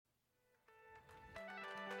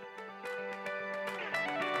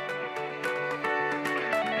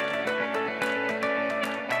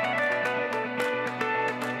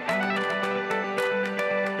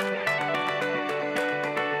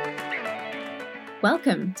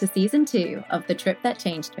Welcome to Season 2 of The Trip That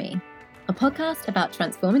Changed Me, a podcast about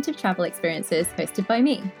transformative travel experiences hosted by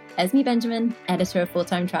me, Esme Benjamin, editor of Full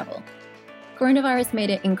Time Travel. Coronavirus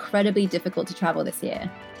made it incredibly difficult to travel this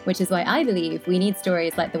year, which is why I believe we need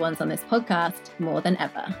stories like the ones on this podcast more than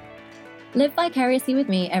ever. Live vicariously with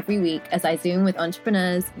me every week as I Zoom with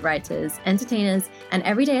entrepreneurs, writers, entertainers, and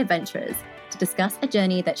everyday adventurers to discuss a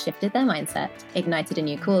journey that shifted their mindset, ignited a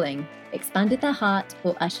new calling, expanded their heart,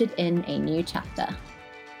 or ushered in a new chapter.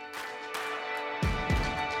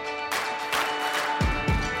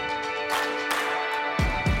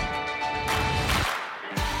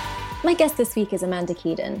 My guest this week is Amanda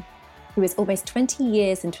Keedon, who is almost 20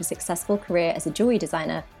 years into a successful career as a jewelry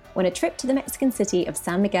designer when a trip to the Mexican city of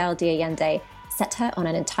San Miguel de Allende set her on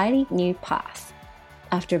an entirely new path.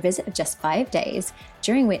 After a visit of just 5 days,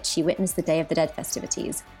 during which she witnessed the Day of the Dead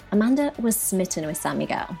festivities, Amanda was smitten with San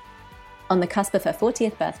Miguel. On the cusp of her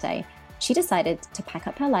 40th birthday, she decided to pack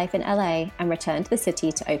up her life in LA and return to the city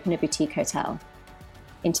to open a boutique hotel.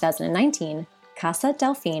 In 2019, Casa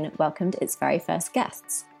Delfin welcomed its very first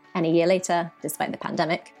guests, and a year later, despite the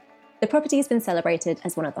pandemic, the property has been celebrated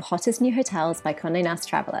as one of the hottest new hotels by Condé Nast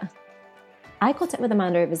Traveler. I caught up with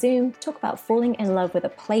Amanda over Zoom to talk about falling in love with a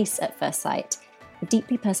place at first sight, the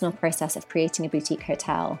deeply personal process of creating a boutique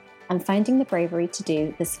hotel, and finding the bravery to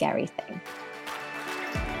do the scary thing.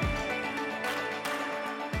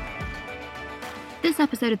 This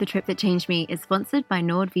episode of The Trip That Changed Me is sponsored by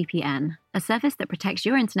NordVPN, a service that protects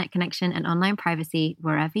your internet connection and online privacy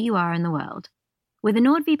wherever you are in the world. With a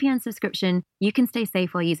NordVPN subscription, you can stay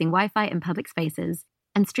safe while using Wi-Fi in public spaces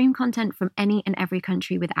and stream content from any and every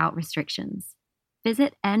country without restrictions.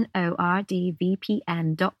 Visit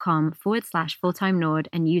nordvpn.com/fulltimenord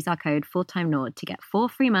and use our code fulltimenord to get 4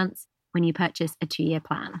 free months when you purchase a 2-year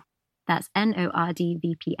plan. That's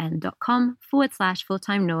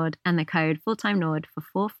nordvpn.com/fulltimenord and the code fulltimenord for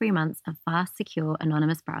 4 free months of fast, secure,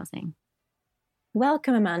 anonymous browsing.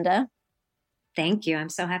 Welcome, Amanda. Thank you. I'm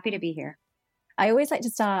so happy to be here. I always like to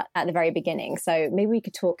start at the very beginning, so maybe we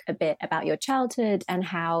could talk a bit about your childhood and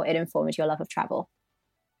how it informed your love of travel.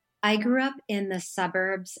 I grew up in the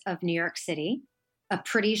suburbs of New York City, a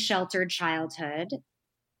pretty sheltered childhood,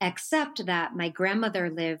 except that my grandmother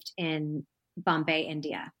lived in Bombay,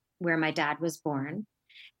 India, where my dad was born.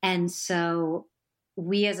 And so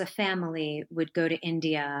we as a family would go to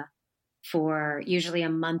India for usually a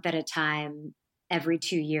month at a time every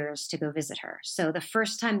 2 years to go visit her. So the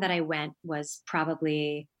first time that I went was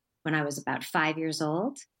probably when I was about 5 years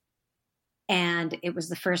old. And it was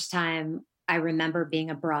the first time I remember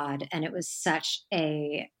being abroad. And it was such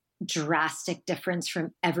a drastic difference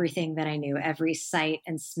from everything that I knew. Every sight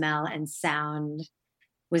and smell and sound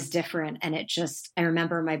was different. And I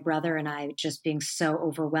remember my brother and I just being so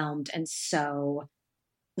overwhelmed and so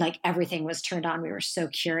like everything was turned on. We were so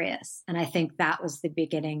curious. And I think that was the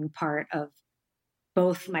beginning part of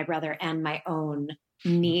both my brother and my own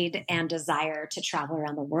need and desire to travel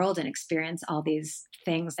around the world and experience all these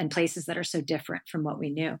things and places that are so different from what we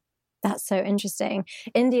knew. That's so interesting.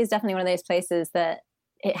 India is definitely one of those places that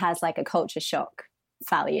it has like a culture shock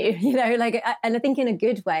value, and I think in a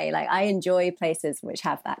good way, like I enjoy places which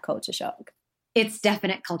have that culture shock. It's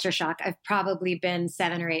definite culture shock. I've probably been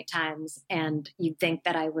 7 or 8 times and you'd think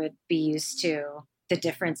that I would be used to the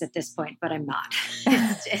difference at this point, but I'm not.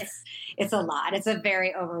 It's a lot. It's a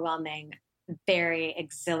very overwhelming, very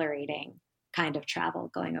exhilarating kind of travel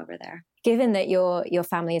going over there. Given that your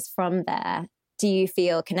family is from there, do you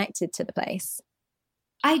feel connected to the place?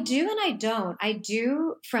 I do and I don't. I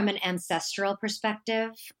do from an ancestral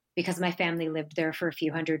perspective because my family lived there for a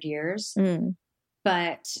few hundred years.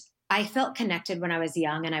 But I felt connected when I was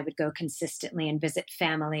young and I would go consistently and visit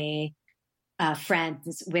family,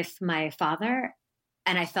 friends with my father.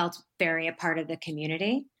 And I felt very a part of the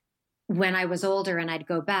community. When I was older and I'd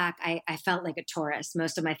go back, I felt like a tourist.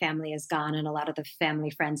 Most of my family is gone and a lot of the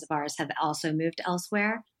family friends of ours have also moved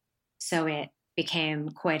elsewhere. So it became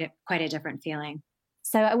quite a different feeling.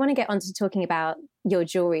 So I want to get on to talking about your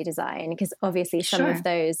jewelry design, because obviously some of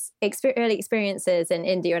those early experiences in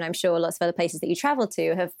India, and I'm sure lots of other places that you travel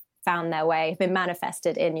to, have found their way, have been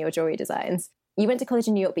manifested in your jewelry designs. You went to college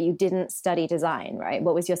in New York, but you didn't study design, right?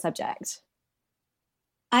 What was your subject?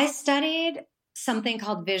 I studied something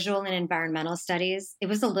called visual and environmental studies. It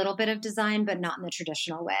was a little bit of design, but not in the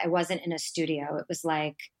traditional way. I wasn't in a studio. It was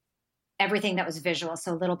like everything that was visual.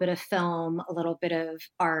 So a little bit of film, a little bit of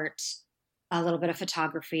art, a little bit of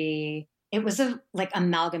photography. It was a like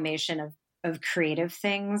amalgamation of creative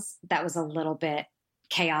things that was a little bit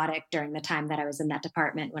chaotic during the time that I was in that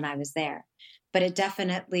department when I was there. But it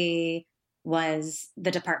definitely was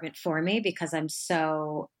the department for me because I'm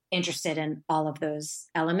so interested in all of those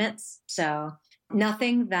elements. So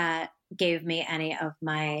nothing that gave me any of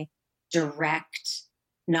my direct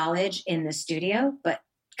knowledge in the studio, but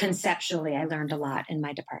conceptually, I learned a lot in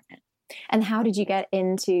my department. And how did you get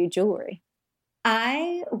into jewelry?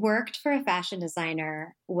 I worked for a fashion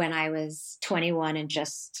designer when I was 21 and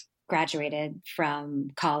just graduated from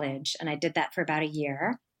college. And I did that for about a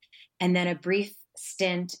year. And then a brief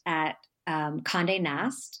stint at Condé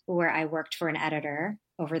Nast, where I worked for an editor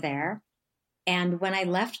over there. And when I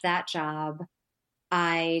left that job,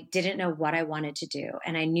 I didn't know what I wanted to do.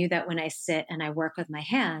 And I knew that when I sit and I work with my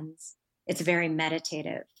hands, it's very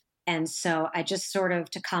meditative. And so I just sort of,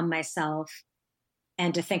 to calm myself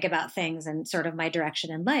and to think about things and sort of my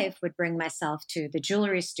direction in life, would bring myself to the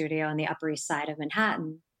jewelry studio on the Upper East Side of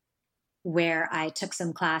Manhattan, where I took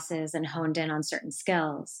some classes and honed in on certain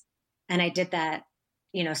skills. And I did that,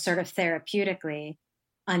 sort of therapeutically,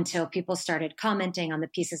 until people started commenting on the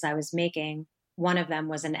pieces I was making. One of them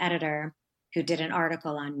was an editor who did an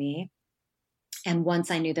article on me. And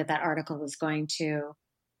once I knew that that article was going to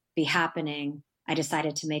be happening, I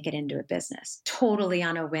decided to make it into a business, totally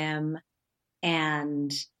on a whim.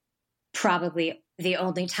 And probably the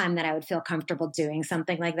only time that I would feel comfortable doing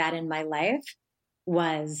something like that in my life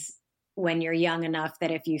was when you're young enough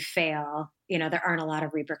that if you fail, there aren't a lot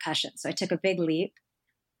of repercussions. So I took a big leap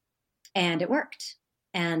and it worked.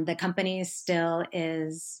 And the company still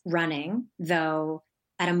is running, though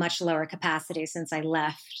at a much lower capacity since I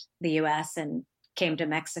left the US and came to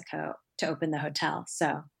Mexico to open the hotel.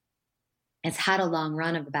 So it's had a long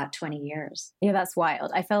run of about 20 years. Yeah, that's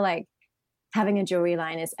wild. I feel like having a jewelry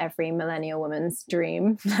line is every millennial woman's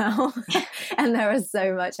dream now. And there is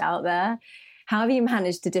so much out there. How have you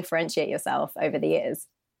managed to differentiate yourself over the years?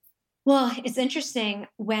 Well, it's interesting.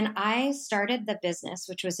 When I started the business,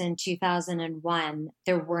 which was in 2001,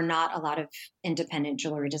 there were not a lot of independent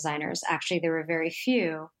jewelry designers. Actually, there were very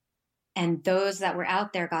few. And those that were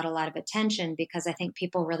out there got a lot of attention because I think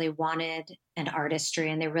people really wanted an artistry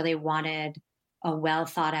and they really wanted a well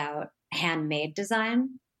thought out handmade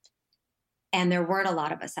design. And there weren't a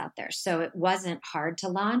lot of us out there. So it wasn't hard to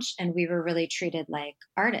launch. And we were really treated like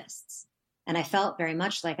artists. And I felt very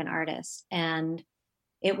much like an artist. And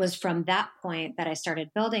it was from that point that I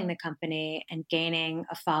started building the company and gaining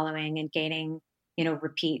a following and gaining,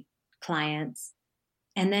 repeat clients.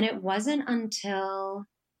 And then it wasn't until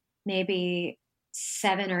maybe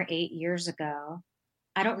 7 or 8 years ago,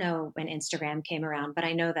 I don't know when Instagram came around, but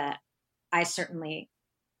I know that I certainly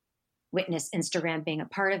witnessed Instagram being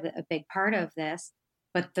a big part of this,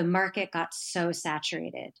 but the market got so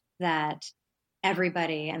saturated that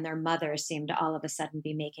everybody and their mothers seemed to all of a sudden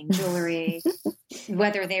be making jewelry,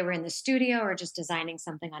 whether they were in the studio or just designing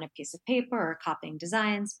something on a piece of paper or copying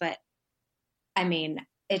designs. But I mean,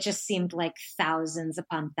 it just seemed like thousands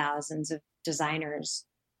upon thousands of designers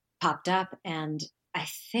popped up. And I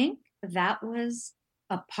think that was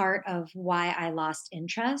a part of why I lost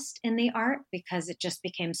interest in the art, because it just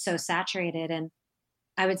became so saturated. And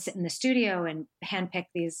I would sit in the studio and handpick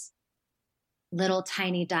these little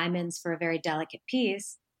tiny diamonds for a very delicate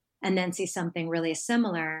piece, and then see something really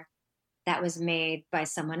similar that was made by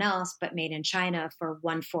someone else, but made in China for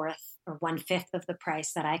 1/4 or 1/5 of the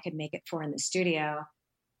price that I could make it for in the studio.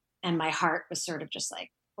 And my heart was sort of just like,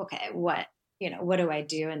 okay, what do I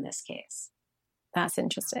do in this case? That's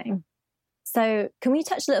interesting. So can we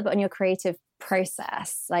touch a little bit on your creative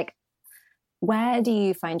process? Like, where do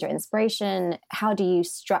you find your inspiration? How do you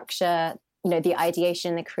structure, the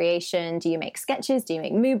ideation, the creation? Do you make sketches? Do you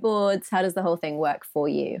make mood boards? How does the whole thing work for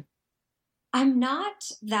you? I'm not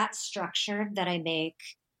that structured that I make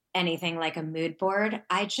anything like a mood board.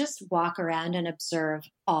 I just walk around and observe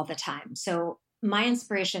all the time. So my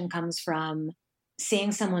inspiration comes from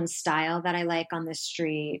seeing someone's style that I like on the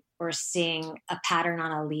street, or seeing a pattern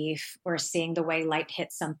on a leaf, or seeing the way light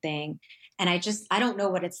hits something. And I don't know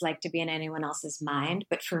what it's like to be in anyone else's mind,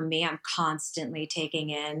 but for me, I'm constantly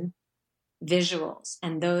taking in visuals,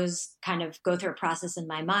 and those kind of go through a process in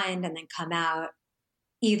my mind and then come out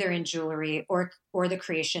either in jewelry or the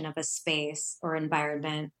creation of a space or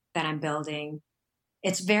environment that I'm building.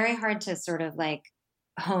 It's very hard to sort of like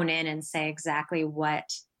hone in and say exactly what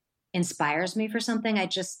inspires me for something. I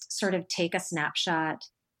just sort of take a snapshot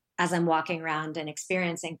as I'm walking around and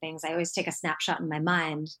experiencing things. I always take a snapshot in my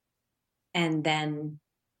mind and then,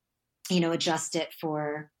 adjust it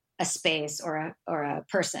for a space or a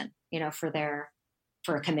person,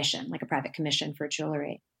 for a commission, like a private commission for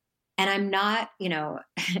jewelry. And I'm not,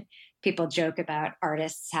 people joke about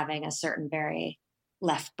artists having a certain very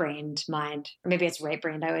left-brained mind, or maybe it's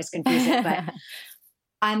right-brained. I always confuse it, but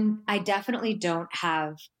I definitely don't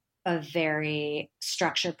have a very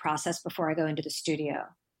structured process before I go into the studio.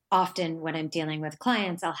 Often when I'm dealing with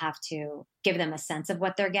clients, I'll have to give them a sense of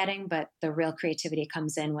what they're getting, but the real creativity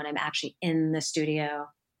comes in when I'm actually in the studio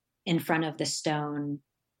in front of the stone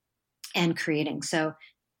and creating. So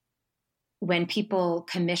when people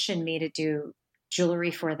commission me to do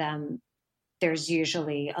jewelry for them, there's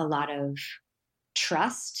usually a lot of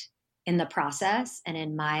trust in the process and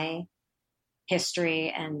in my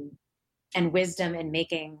history and wisdom in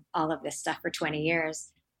making all of this stuff for 20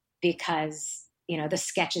 years, because the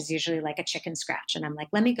sketch is usually like a chicken scratch, and I'm like,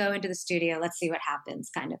 let me go into the studio, let's see what happens,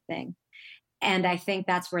 kind of thing. And I think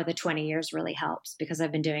that's where the 20 years really helps, because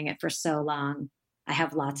I've been doing it for so long. I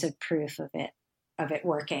have lots of proof of it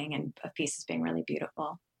working and of pieces being really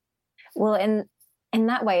beautiful. Well, in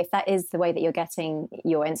that way, if that is the way that you're getting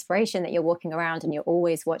your inspiration, that you're walking around and you're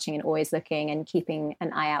always watching and always looking and keeping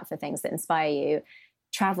an eye out for things that inspire you,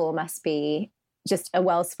 travel must be just a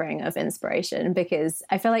wellspring of inspiration, because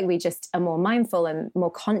I feel like we just are more mindful and more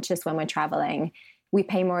conscious when we're traveling. We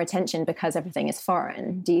pay more attention because everything is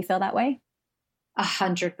foreign. Do you feel that way?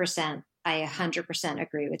 100%. I 100%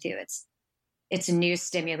 agree with you. It's a new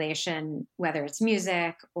stimulation, whether it's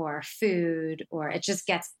music or food, or it just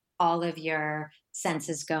gets all of your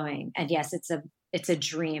senses going. And yes, it's a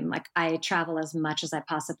dream. Like, I travel as much as I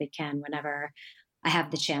possibly can. Whenever I have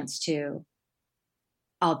the chance to,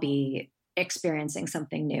 I'll be experiencing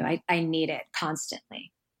something new. I need it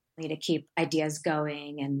constantly. I need to keep ideas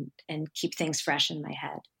going and keep things fresh in my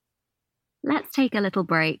head. Let's take a little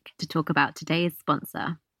break to talk about today's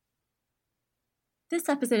sponsor. This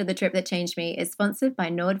episode of The Trip That Changed Me is sponsored by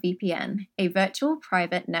NordVPN, a virtual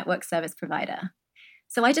private network service provider.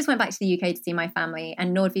 So I just went back to the UK to see my family,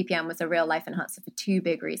 and NordVPN was a real life enhancer for two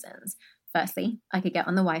big reasons. Firstly, I could get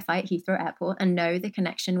on the Wi-Fi at Heathrow Airport and know the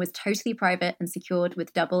connection was totally private and secured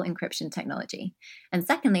with double encryption technology. And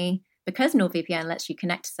secondly, because NordVPN lets you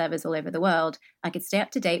connect to servers all over the world, I could stay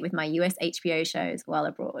up to date with my US HBO shows while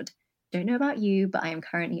abroad. Don't know about you, but I am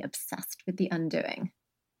currently obsessed with The Undoing.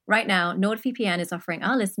 Right now, NordVPN is offering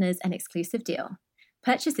our listeners an exclusive deal.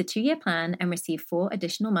 Purchase a 2-year plan and receive 4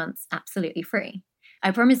 additional months absolutely free. I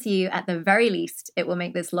promise you, at the very least, it will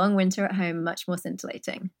make this long winter at home much more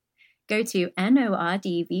scintillating. Go to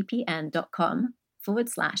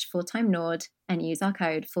nordvpn.com/fulltime-nord and use our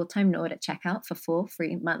code fulltime-nord at checkout for 4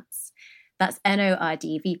 free months. That's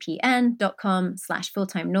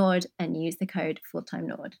nordvpn.com/fulltime-nord and use the code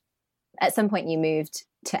fulltime-nord. At some point you moved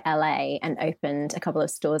to LA and opened a couple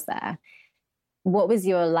of stores there. What was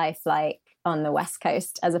your life like on the West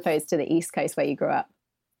Coast as opposed to the East Coast where you grew up?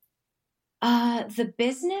 The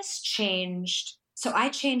business changed. So I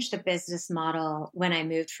changed the business model when I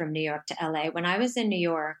moved from New York to LA. When I was in New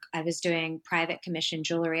York, I was doing private commission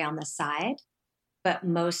jewelry on the side, but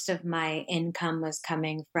most of my income was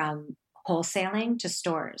coming from wholesaling to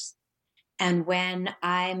stores. And when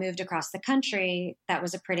I moved across the country, that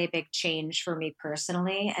was a pretty big change for me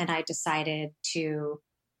personally. And I decided to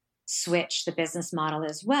switch the business model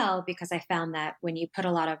as well, because I found that when you put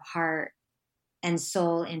a lot of heart and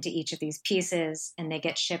soul into each of these pieces and they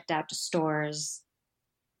get shipped out to stores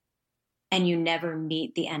and you never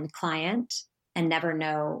meet the end client and never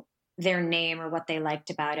know their name or what they liked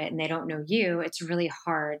about it, and they don't know you, it's really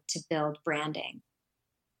hard to build branding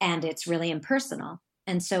and it's really impersonal.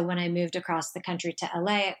 And so when I moved across the country to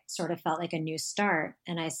LA, it sort of felt like a new start.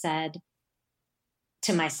 And I said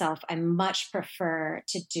to myself, I much prefer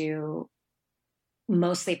to do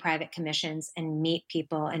mostly private commissions and meet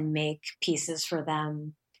people and make pieces for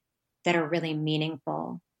them that are really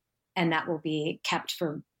meaningful and that will be kept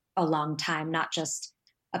for a long time, not just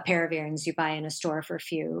a pair of earrings you buy in a store for a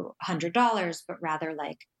few $100s, but rather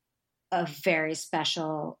like a very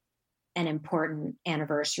special and important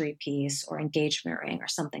anniversary piece or engagement ring or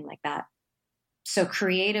something like that. So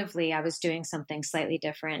creatively, I was doing something slightly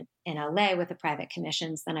different in LA with the private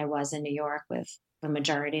commissions than I was in New York, with the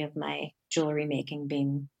majority of my jewelry making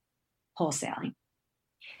being wholesaling.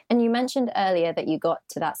 And you mentioned earlier that you got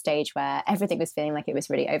to that stage where everything was feeling like it was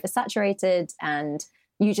really oversaturated and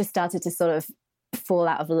you just started to sort of fall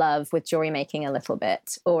out of love with jewelry making a little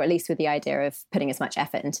bit, or at least with the idea of putting as much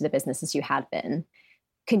effort into the business as you had been.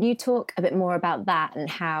 Can you talk a bit more about that and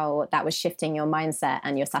how that was shifting your mindset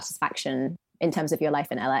and your satisfaction in terms of your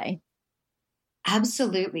life in LA?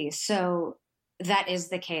 Absolutely. So that is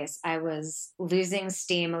the case. I was losing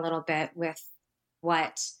steam a little bit with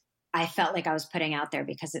what I felt like I was putting out there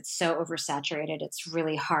because it's so oversaturated. It's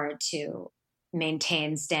really hard to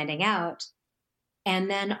maintain standing out.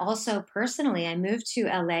 And then also personally, I moved to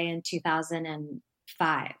LA in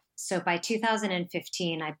 2005. So by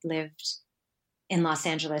 2015, I'd lived in Los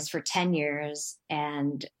Angeles for 10 years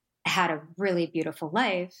and had a really beautiful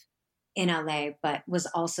life in LA, but was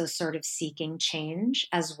also sort of seeking change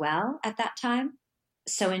as well at that time.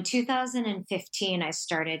 So in 2015, I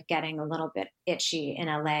started getting a little bit itchy in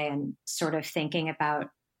LA and sort of thinking about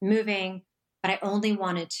moving, but I only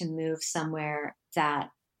wanted to move somewhere that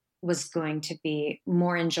was going to be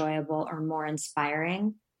more enjoyable or more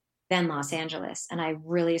inspiring than Los Angeles. And I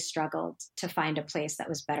really struggled to find a place that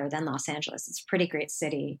was better than Los Angeles. It's a pretty great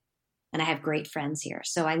city, and I have great friends here.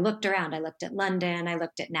 So I looked around. I looked at London. I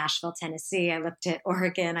looked at Nashville, Tennessee. I looked at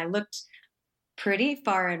Oregon. I looked pretty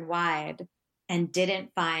far and wide and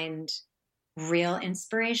didn't find real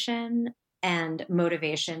inspiration and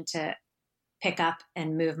motivation to pick up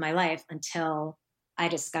and move my life until I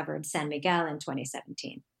discovered San Miguel in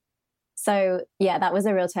 2017. So yeah, that was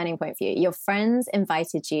a real turning point for you. Your friends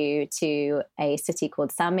invited you to a city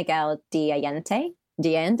called San Miguel de Allende.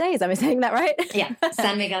 Am I saying that right? Yeah,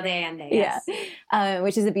 San Miguel de Allende, yes. Yeah.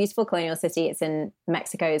 Which is a beautiful colonial city. It's in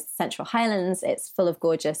Mexico's Central Highlands. It's full of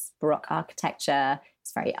gorgeous Baroque architecture.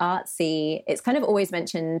 It's very artsy. It's kind of always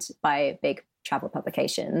mentioned by big travel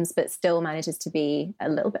publications, but still manages to be a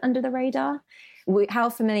little bit under the radar. How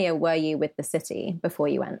familiar were you with the city before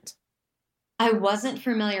you went? I wasn't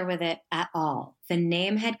familiar with it at all. The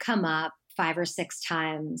name had come up 5 or 6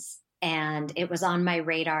 times, and it was on my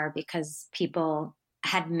radar because people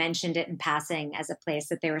had mentioned it in passing as a place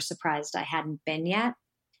that they were surprised I hadn't been yet.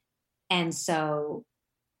 And so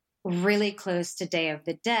really close to Day of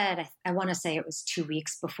the Dead, I want to say it was 2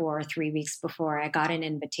 weeks before or 3 weeks before, I got an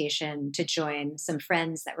invitation to join some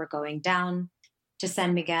friends that were going down to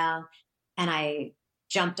San Miguel. And I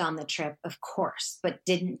jumped on the trip, of course, but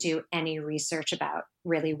didn't do any research about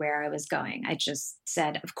really where I was going. I just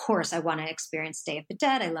said, of course, I want to experience Day of the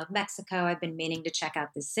Dead. I love Mexico. I've been meaning to check out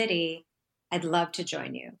the city. I'd love to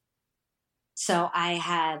join you. So I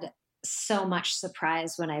had so much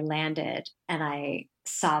surprise when I landed and I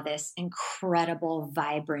saw this incredible,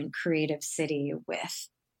 vibrant, creative city with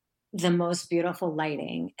the most beautiful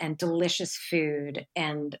lighting and delicious food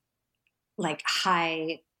and like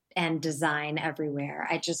high and design everywhere.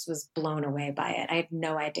 I just was blown away by it. I had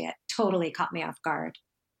no idea. It totally caught me off guard.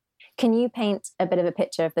 Can you paint a bit of a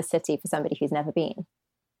picture of the city for somebody who's never been?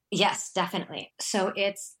 Yes, definitely. So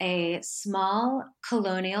it's a small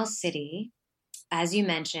colonial city, as you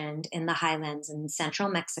mentioned, in the highlands in central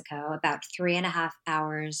Mexico, about 3.5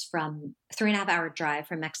 hour drive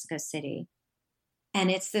from Mexico City.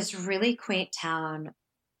 And it's this really quaint town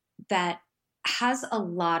that has a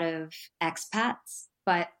lot of expats,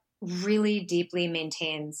 but really deeply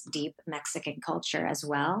maintains deep Mexican culture as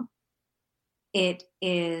well. It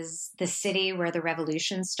is the city where the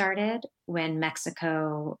revolution started when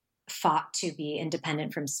Mexico fought to be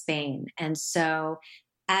independent from Spain. And so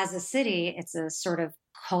as a city, it's a sort of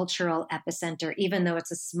cultural epicenter, even though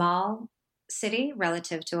it's a small city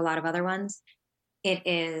relative to a lot of other ones. It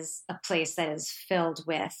is a place that is filled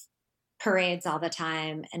with parades all the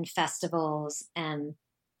time and festivals and,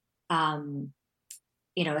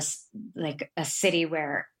 like a city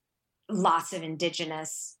where lots of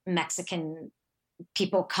indigenous Mexican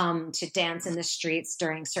people come to dance in the streets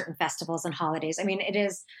during certain festivals and holidays. I mean,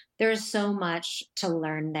 there's so much to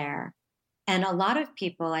learn there. And a lot of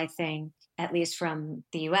people, I think, at least from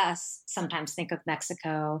the US, sometimes think of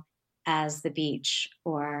Mexico as the beach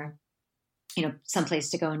or, someplace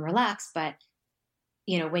to go and relax. But,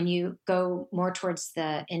 when you go more towards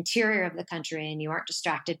the interior of the country and you aren't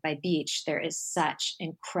distracted by beach, there is such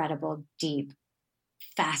incredible, deep,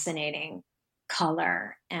 fascinating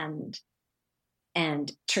color and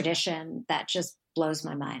tradition that just blows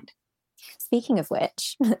my mind. Speaking of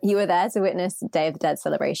which, you were there to witness Day of the Dead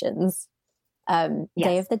celebrations. Yes.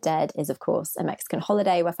 Day of the Dead is, of course, a Mexican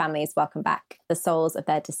holiday where families welcome back the souls of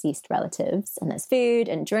their deceased relatives. And there's food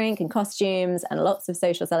and drink and costumes and lots of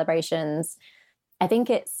social celebrations. I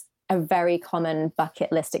think it's a very common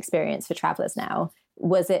bucket list experience for travelers now.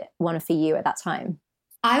 Was it one for you at that time?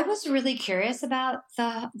 I was really curious about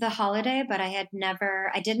the holiday, but I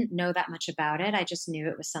didn't know that much about it. I just knew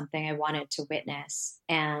it was something I wanted to witness.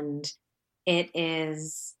 And it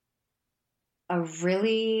is a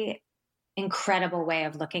really incredible way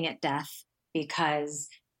of looking at death because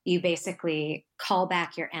you basically call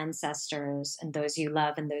back your ancestors and those you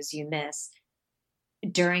love and those you miss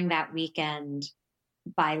during that weekend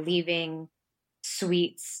by leaving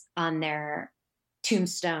sweets on their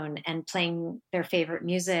tombstone and playing their favorite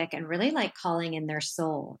music and really like calling in their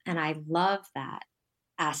soul. And I love that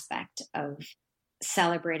aspect of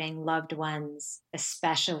celebrating loved ones,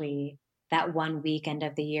 especially that one weekend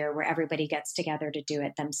of the year where everybody gets together to do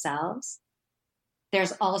it themselves.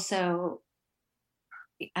 There's also,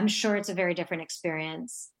 I'm sure it's a very different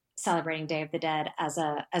experience celebrating Day of the Dead as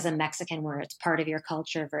a Mexican, where it's part of your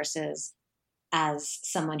culture versus as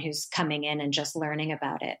someone who's coming in and just learning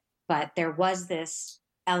about it. But there was this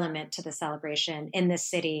element to the celebration in the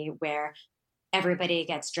city where everybody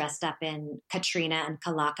gets dressed up in Katrina and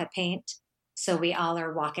Kalaka paint. So we all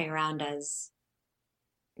are walking around as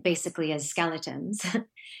basically as skeletons.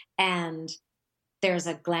 And there's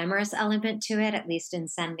a glamorous element to it, at least in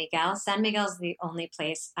San Miguel. San Miguel is the only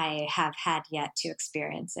place I have had yet to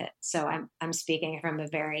experience it. So I'm speaking from a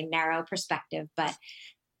very narrow perspective, but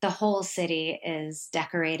the whole city is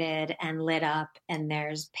decorated and lit up, and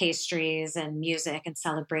there's pastries and music and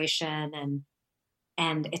celebration,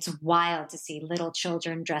 and it's wild to see little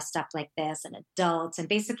children dressed up like this and adults and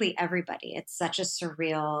basically everybody. It's such a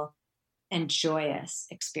surreal and joyous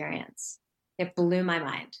experience. It blew my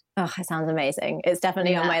mind. Oh, it sounds amazing. It's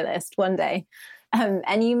definitely on my list one day.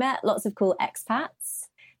 And you met lots of cool expats.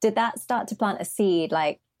 Did that start to plant a seed?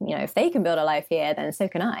 Like, if they can build a life here, then so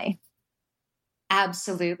can I.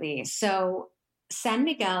 Absolutely. So San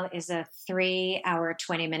Miguel is a 3-hour,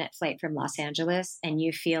 20-minute flight from Los Angeles, and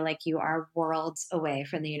you feel like you are worlds away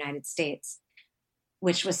from the United States,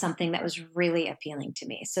 which was something that was really appealing to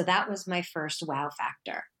me. So that was my first wow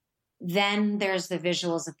factor. Then there's the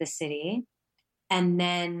visuals of the city. And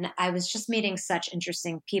then I was just meeting such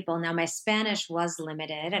interesting people. Now, my Spanish was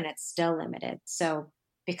limited, and it's still limited. So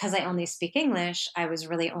because I only speak English, I was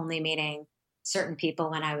really only meeting certain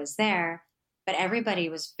people when I was there. But everybody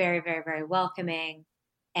was very, very, very welcoming.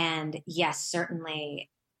 And yes,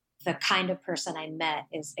 certainly the kind of person I met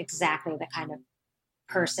is exactly the kind of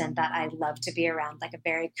person that I love to be around, like a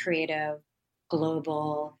very creative,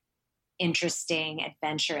 global, interesting,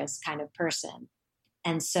 adventurous kind of person.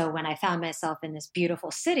 And so when I found myself in this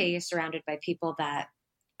beautiful city surrounded by people that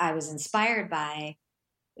I was inspired by,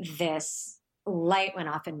 this light went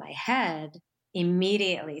off in my head,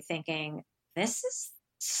 immediately thinking, this is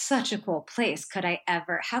such a cool place.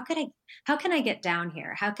 How can I get down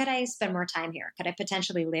here? How could I spend more time here? Could I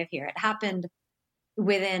potentially live here? It happened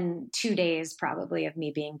within 2 days, probably, of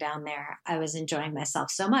me being down there. I was enjoying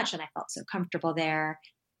myself so much, and I felt so comfortable there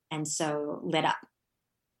and so lit up.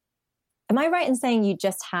 Am I right in saying you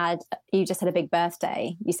just had a big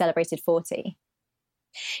birthday? You celebrated 40?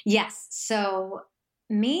 Yes. So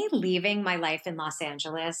me leaving my life in Los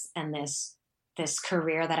Angeles and this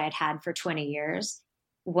career that I'd had for 20 years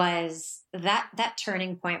was that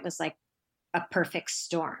turning point was like a perfect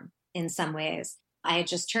storm in some ways. I had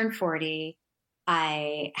just turned 40.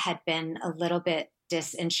 I had been a little bit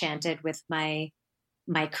disenchanted with my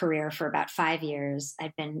career for about 5 years.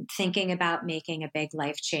 I'd been thinking about making a big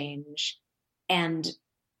life change. And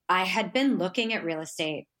I had been looking at real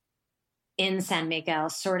estate in San Miguel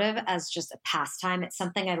sort of as just a pastime. It's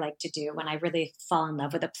something I like to do when I really fall in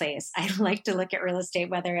love with a place. I like to look at real estate,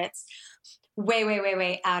 whether it's way, way, way,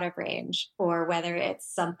 way out of range or whether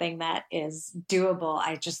it's something that is doable.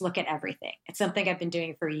 I just look at everything. It's something I've been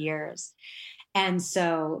doing for years. And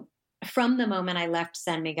so from the moment I left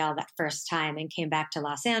San Miguel that first time and came back to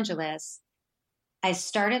Los Angeles, I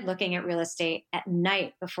started looking at real estate at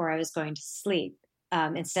night before I was going to sleep.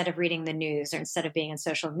 Instead of reading the news or instead of being on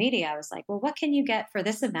social media, I was like, well, what can you get for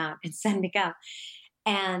this amount in San Miguel?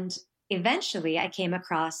 And eventually I came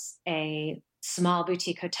across a small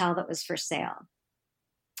boutique hotel that was for sale.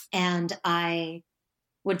 And I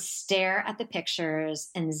would stare at the pictures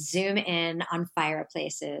and zoom in on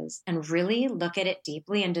fireplaces and really look at it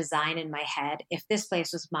deeply and design in my head, if this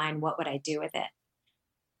place was mine, what would I do with it?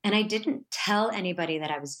 And I didn't tell anybody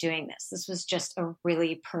that I was doing this. This was just a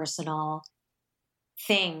really personal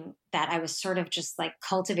thing that I was sort of just like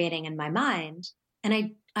cultivating in my mind. And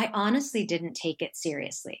I honestly didn't take it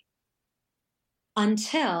seriously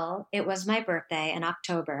until it was my birthday in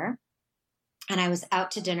October. And I was out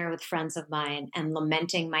to dinner with friends of mine and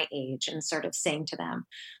lamenting my age and sort of saying to them,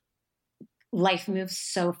 life moves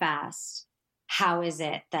so fast. How is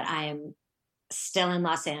it that I am still in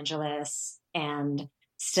Los Angeles and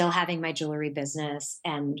still having my jewelry business?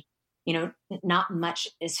 And, not much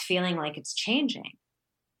is feeling like it's changing.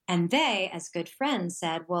 And they, as good friends,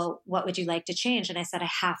 said, well, what would you like to change? And I said, I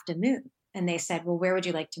have to move. And they said, well, where would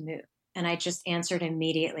you like to move? And I just answered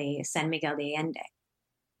immediately, San Miguel de Allende.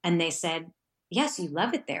 And they said, yes, you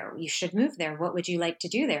love it there. You should move there. What would you like to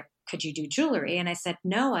do there? Could you do jewelry? And I said,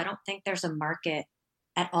 no, I don't think there's a market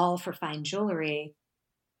at all for fine jewelry.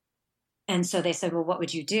 And so they said, well, what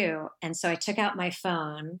would you do? And so I took out my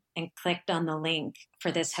phone and clicked on the link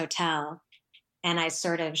for this hotel. And I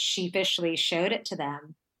sort of sheepishly showed it to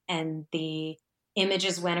them. And the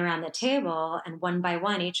images went around the table, and one by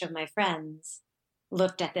one, each of my friends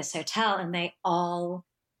looked at this hotel, and they all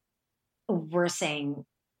were saying,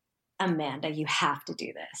 Amanda, you have to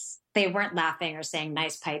do this. They weren't laughing or saying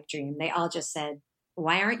nice pipe dream. They all just said,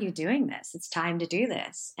 why aren't you doing this? It's time to do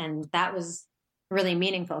this. And that was really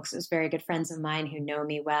meaningful because it was very good friends of mine who know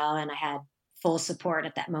me well. And I had full support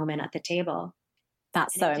at that moment at the table.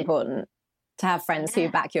 That's so important to have friends who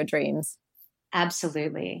back your dreams.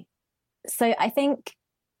 Absolutely. So I think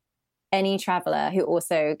any traveler who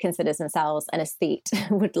also considers themselves an aesthete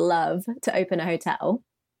would love to open a hotel.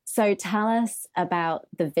 So tell us about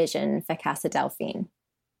the vision for Casa Delphine.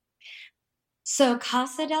 So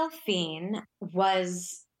Casa Delphine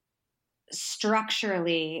was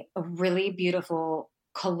structurally a really beautiful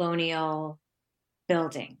colonial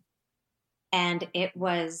building. And it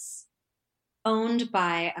was owned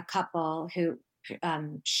by a couple who,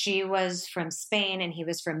 she was from Spain and he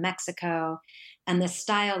was from Mexico. And the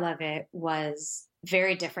style of it was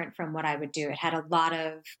very different from what I would do. It had a lot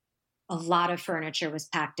of furniture was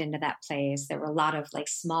packed into that place. There were a lot of like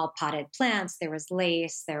small potted plants. There was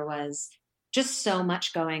lace. There was just so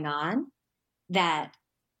much going on that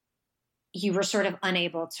you were sort of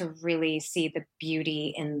unable to really see the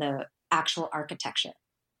beauty in the actual architecture.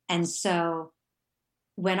 And so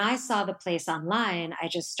when I saw the place online, I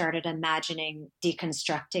just started imagining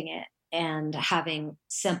deconstructing it and having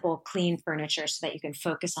simple, clean furniture so that you can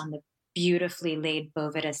focus on the beautifully laid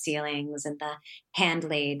Boveda ceilings and the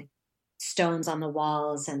hand-laid stones on the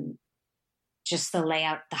walls and just the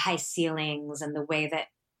layout, the high ceilings and the way that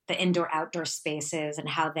the indoor-outdoor spaces and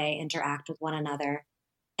how they interact with one another.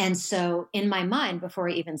 And so in my mind, before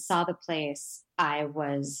I even saw the place, I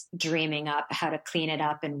was dreaming up how to clean it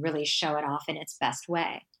up and really show it off in its best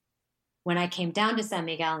way. When I came down to San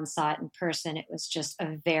Miguel and saw it in person, it was just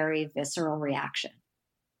a very visceral reaction.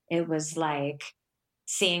 It was like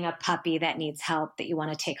seeing a puppy that needs help that you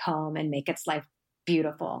want to take home and make its life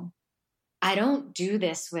beautiful. I don't do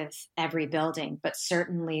this with every building, but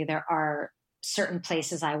certainly there are certain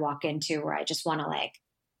places I walk into where I just want to like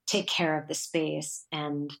take care of the space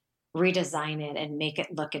and redesign it and make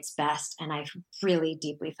it look its best. And I really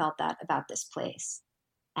deeply felt that about this place.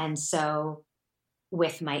 And so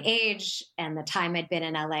with my age and the time I'd been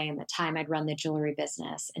in LA and the time I'd run the jewelry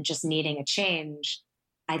business and just needing a change,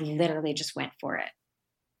 I literally just went for it.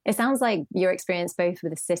 It sounds like your experience both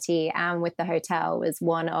with the city and with the hotel was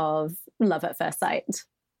one of love at first sight.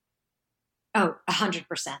 Oh,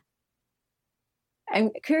 100%.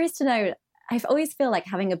 I'm curious to know, I always feel like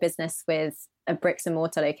having a business with a bricks and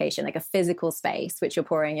mortar location, like a physical space, which you're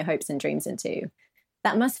pouring your hopes and dreams into,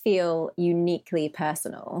 that must feel uniquely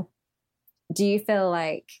personal. Do you feel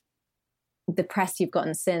like the press you've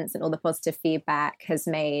gotten since and all the positive feedback has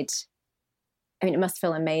made, I mean, it must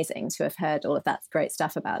feel amazing to have heard all of that great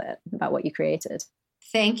stuff about it, about what you created.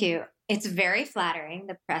 Thank you. It's very flattering,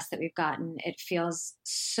 the press that we've gotten. It feels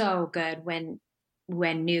so good when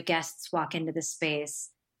new guests walk into the space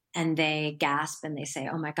and they gasp and they say,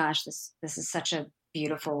 oh my gosh, this is such a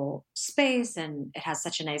beautiful space and it has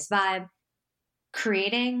such a nice vibe.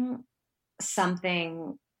 Creating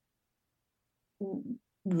something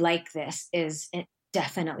like this is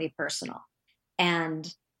definitely personal.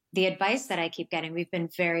 And the advice that I keep getting, we've been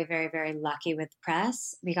very, very, very lucky with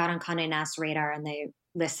press. We got on Condé Nast radar and they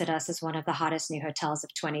listed us as one of the hottest new hotels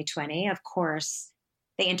of 2020. Of course,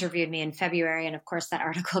 they interviewed me in February. And of course, that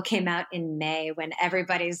article came out in May when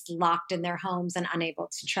everybody's locked in their homes and unable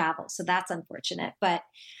to travel. So that's unfortunate, but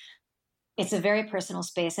it's a very personal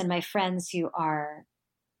space. And my friends who are,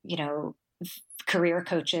 career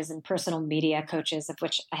coaches and personal media coaches, of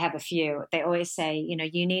which I have a few, they always say,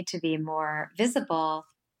 you need to be more visible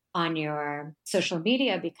on your social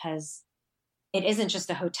media because it isn't just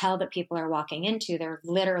a hotel that people are walking into. They're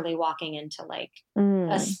literally walking into like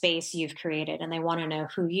a space you've created and they want to know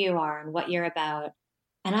who you are and what you're about.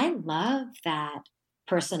 And I love that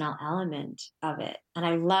personal element of it. And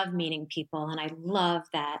I love meeting people. And I love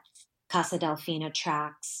that Casa Delphine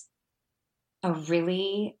attracts a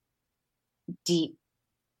really deep,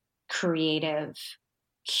 creative,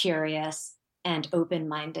 curious, and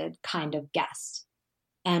open-minded kind of guest.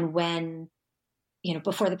 And when,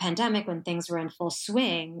 before the pandemic, when things were in full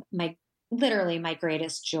swing, my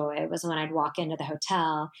greatest joy was when I'd walk into the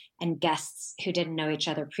hotel and guests who didn't know each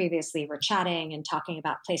other previously were chatting and talking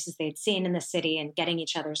about places they'd seen in the city and getting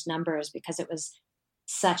each other's numbers because it was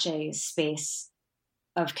such a space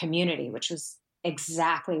of community, which was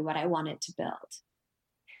exactly what I wanted to build.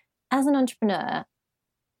 As an entrepreneur,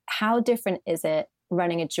 how different is it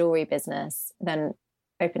running a jewelry business than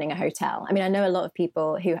opening a hotel? I mean, I know a lot of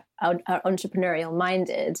people who are entrepreneurial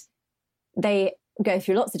minded, they go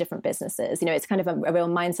through lots of different businesses. It's kind of a real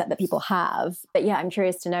mindset that people have. But yeah, I'm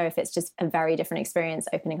curious to know if it's just a very different experience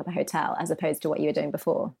opening up a hotel as opposed to what you were doing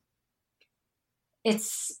before.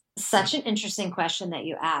 It's such an interesting question that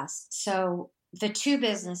you asked. So the two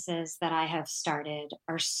businesses that I have started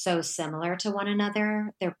are so similar to one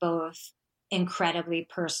another. They're both incredibly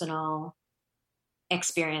personal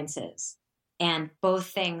experiences. And both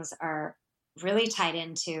things are really tied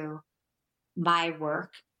into my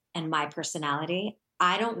work and my personality.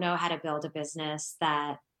 I don't know how to build a business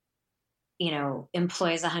that,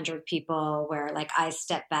 employs 100 people where like I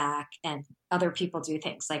step back and other people do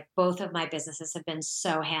things. Like both of my businesses have been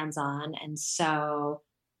so hands-on and so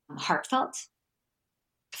heartfelt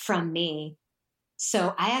from me.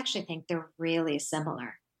 So I actually think they're really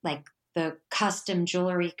similar. Like the custom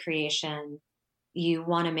jewelry creation, you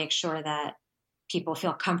want to make sure that people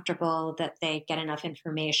feel comfortable, that they get enough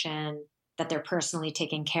information, that they're personally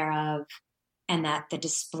taken care of, and that the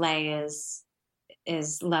display is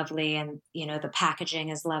lovely, and the packaging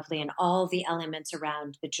is lovely, and all the elements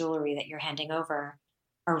around the jewelry that you're handing over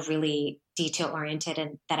are really detail oriented,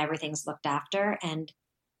 and that everything's looked after. And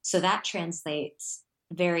so that translates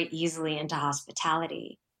very easily into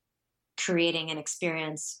hospitality, creating an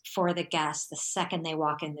experience for the guests the second they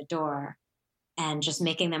walk in the door, and just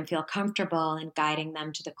making them feel comfortable and guiding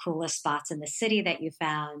them to the coolest spots in the city that you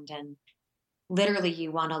found. And literally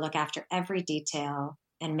you want to look after every detail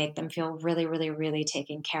and make them feel really, really, really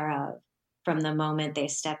taken care of from the moment they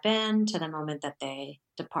step in to the moment that they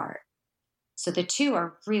depart. So the two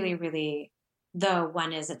are really, really, though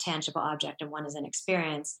one is a tangible object and one is an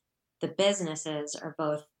experience, the businesses are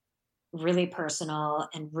both really personal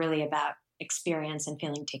and really about experience and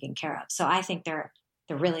feeling taken care of. So I think they're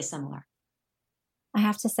really similar. I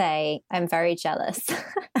have to say, I'm very jealous.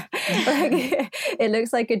 It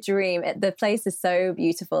looks like a dream. The place is so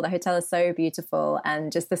beautiful. The hotel is so beautiful. And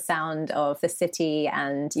just the sound of the city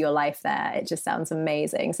and your life there, it just sounds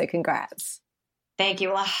amazing. So congrats. Thank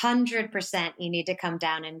you. 100% you need to come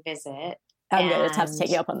down and visit. I'm going to have to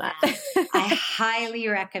take you up on that. I highly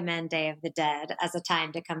recommend Day of the Dead as a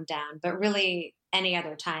time to come down, but really any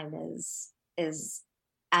other time is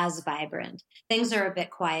as vibrant. Things are a bit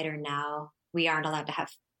quieter now. We aren't allowed to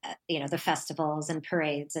have, the festivals and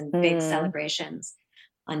parades and big celebrations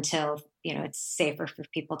until, it's safer for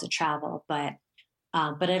people to travel. But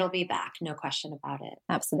it'll be back. No question about it.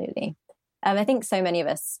 Absolutely. I think so many of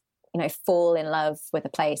us, fall in love with a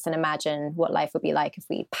place and imagine what life would be like if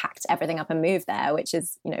we packed everything up and moved there, which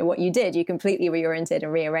is, what you did. You completely reoriented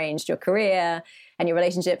and rearranged your career and your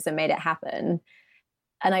relationships and made it happen.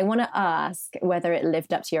 And I want to ask whether it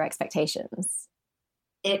lived up to your expectations.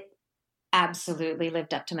 It absolutely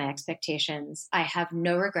lived up to my expectations. I have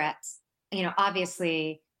no regrets.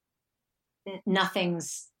 Obviously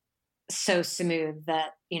nothing's so smooth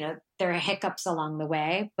that, there are hiccups along the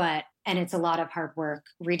way, and it's a lot of hard work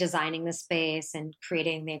redesigning the space and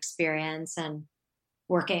creating the experience and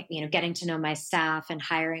working, getting to know my staff and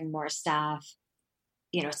hiring more staff.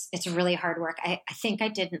 It's really hard work. I think I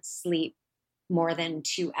didn't sleep more than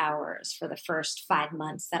 2 hours for the first 5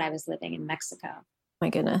 months that I was living in Mexico. My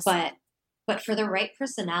goodness. But for the right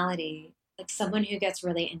personality, like someone who gets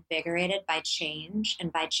really invigorated by change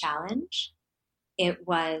and by challenge, it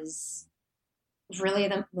was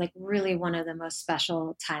really really one of the most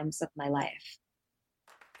special times of my life.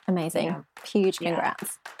 Amazing. Yeah. Huge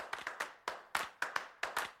congrats.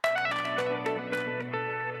 Yeah.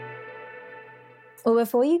 Well,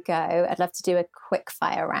 before you go, I'd love to do a quick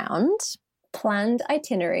fire round. Planned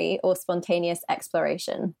itinerary or spontaneous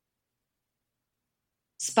exploration?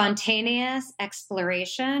 Spontaneous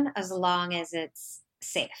exploration, as long as it's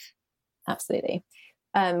safe. Absolutely.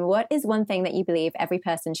 What is one thing that you believe every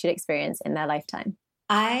person should experience in their lifetime?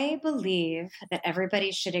 I believe that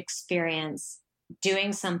everybody should experience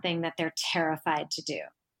doing something that they're terrified to do.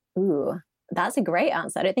 Ooh, that's a great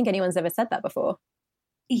answer. I don't think anyone's ever said that before.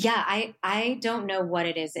 Yeah, I don't know what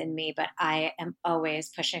it is in me, but I am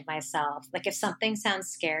always pushing myself. Like if something sounds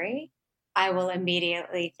scary, I will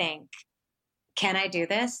immediately think, can I do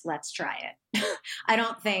this? Let's try it. I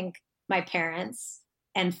don't think my parents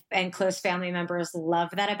and close family members love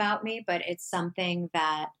that about me, but it's something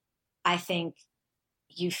that I think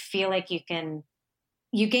you feel like you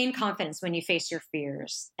gain confidence when you face your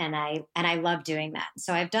fears. And I love doing that.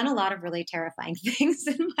 So I've done a lot of really terrifying things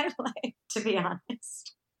in my life, to be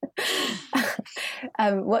honest.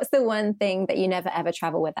 What's the one thing that you never ever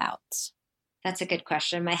travel without? That's a good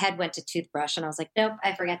question. My head went to toothbrush and I was like, nope,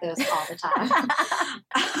 I forget those all the time.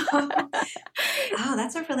 Oh,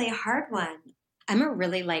 that's a really hard one. I'm a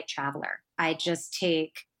really light traveler. I just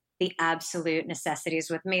take the absolute necessities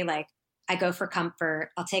with me. Like I go for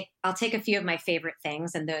comfort. I'll take a few of my favorite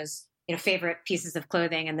things and those, favorite pieces of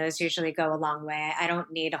clothing, and those usually go a long way. I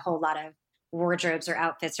don't need a whole lot of wardrobes or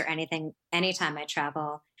outfits or anything anytime I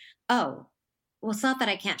travel. Oh, well, it's not that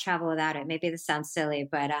I can't travel without it. Maybe this sounds silly,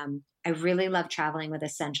 but I really love traveling with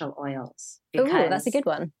essential oils Oh, that's a good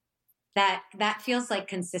one. That feels like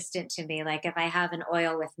consistent to me. Like if I have an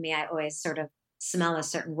oil with me, I always sort of smell a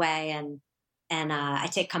certain way, and I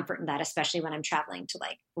take comfort in that, especially when I'm traveling to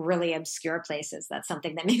like really obscure places. That's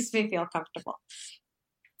something that makes me feel comfortable.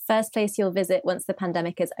 First place you'll visit once the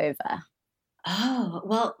pandemic is over? Oh,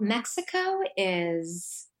 well, Mexico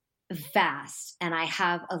is vast, and I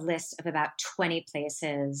have a list of about 20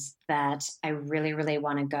 places that I really, really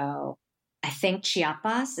want to go. I think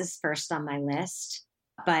Chiapas is first on my list,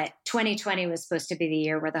 but 2020 was supposed to be the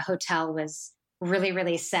year where the hotel was really,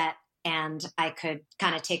 really set and I could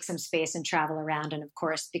kind of take some space and travel around. And of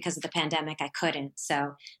course, because of the pandemic, I couldn't.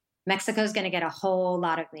 So Mexico is going to get a whole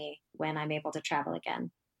lot of me when I'm able to travel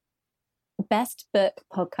again. Best book,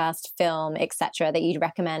 podcast, film, etc. that you'd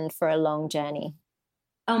recommend for a long journey?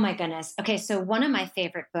 Oh my goodness. Okay, so one of my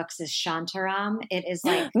favorite books is Shantaram. It is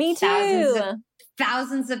like Me too.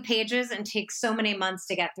 Thousands of pages and takes so many months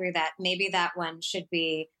to get through that. Maybe that one should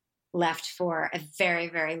be left for a very,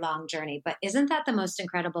 very long journey. But isn't that the most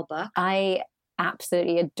incredible book? I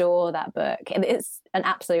absolutely adore that book. It's an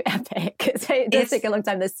absolute epic. So it does take a long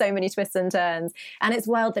time. There's so many twists and turns. And it's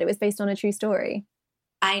wild that it was based on a true story.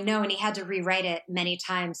 I know, and he had to rewrite it many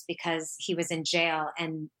times because he was in jail,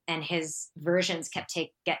 and his versions kept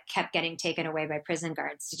getting taken away by prison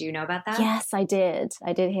guards. Did you know about that? Yes, I did.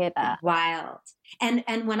 I did hear that. Wild.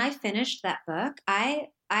 And when I finished that book, I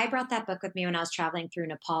brought that book with me when I was traveling through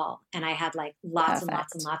Nepal, and I had like lots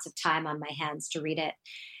and lots of time on my hands to read it.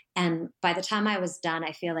 And by the time I was done,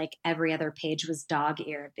 I feel like every other page was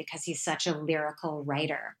dog-eared because he's such a lyrical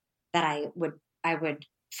writer that I would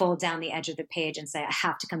fold down the edge of the page and say, I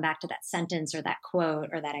have to come back to that sentence or that quote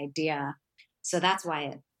or that idea. So that's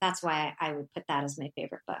why I would put that as my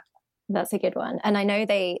favorite book. That's a good one. And I know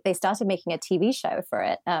they started making a TV show for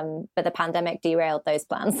it, but the pandemic derailed those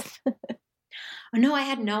plans. Oh, no, I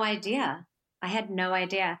had no idea.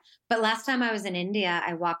 But last time I was in India,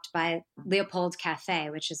 I walked by Leopold Cafe,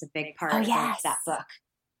 which is a big part of that book.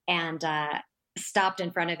 And stopped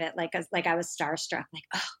in front of it like I was starstruck, like,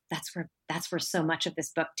 oh, that's where so much of this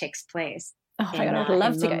book takes place. Oh my God, I'd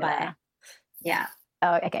love to go there. Yeah.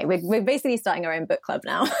 Oh, okay. We're basically starting our own book club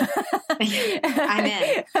now. I'm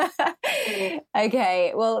in.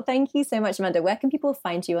 Okay. Well, thank you so much, Amanda. Where can people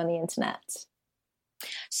find you on the internet?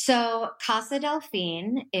 So Casa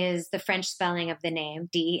Delphine is the French spelling of the name,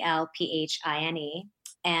 Delphine.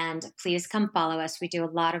 And please come follow us. We do a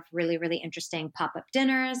lot of really, really interesting pop-up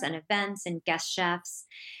dinners and events and guest chefs.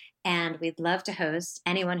 And we'd love to host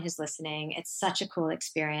anyone who's listening. It's such a cool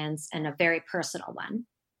experience and a very personal one.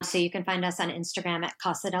 So you can find us on Instagram at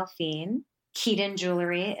Casa Delphine. Keaton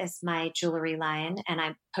Jewelry is my jewelry line. And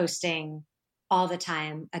I'm posting all the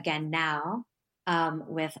time again now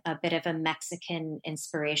with a bit of a Mexican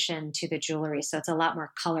inspiration to the jewelry. So it's a lot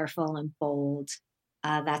more colorful and bold.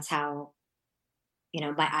 That's how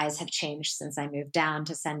my eyes have changed since I moved down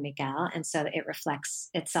to San Miguel. And so it reflects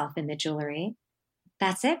itself in the jewelry.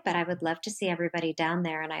 That's it. But I would love to see everybody down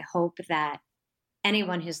there. And I hope that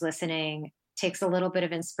anyone who's listening takes a little bit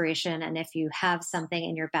of inspiration. And if you have something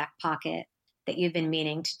in your back pocket that you've been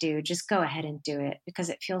meaning to do, just go ahead and do it because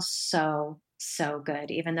it feels so, so good,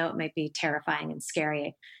 even though it might be terrifying and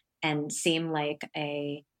scary and seem like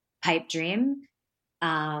a pipe dream.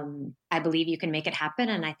 I believe you can make it happen.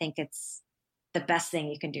 And I think it's the best thing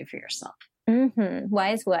you can do for yourself. Mm-hmm.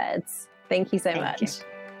 Wise words. Thank you so much.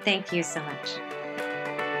 Thank you so much.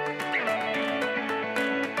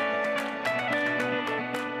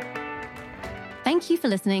 Thank you for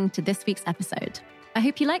listening to this week's episode. I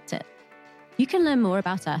hope you liked it. You can learn more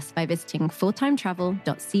about us by visiting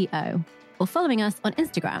fulltimetravel.co or following us on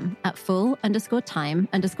Instagram at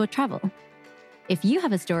full_time_travel. If you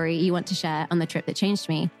have a story you want to share on the trip that changed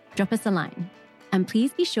me, drop us a line. And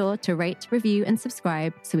please be sure to rate, review, and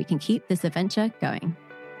subscribe so we can keep this adventure going.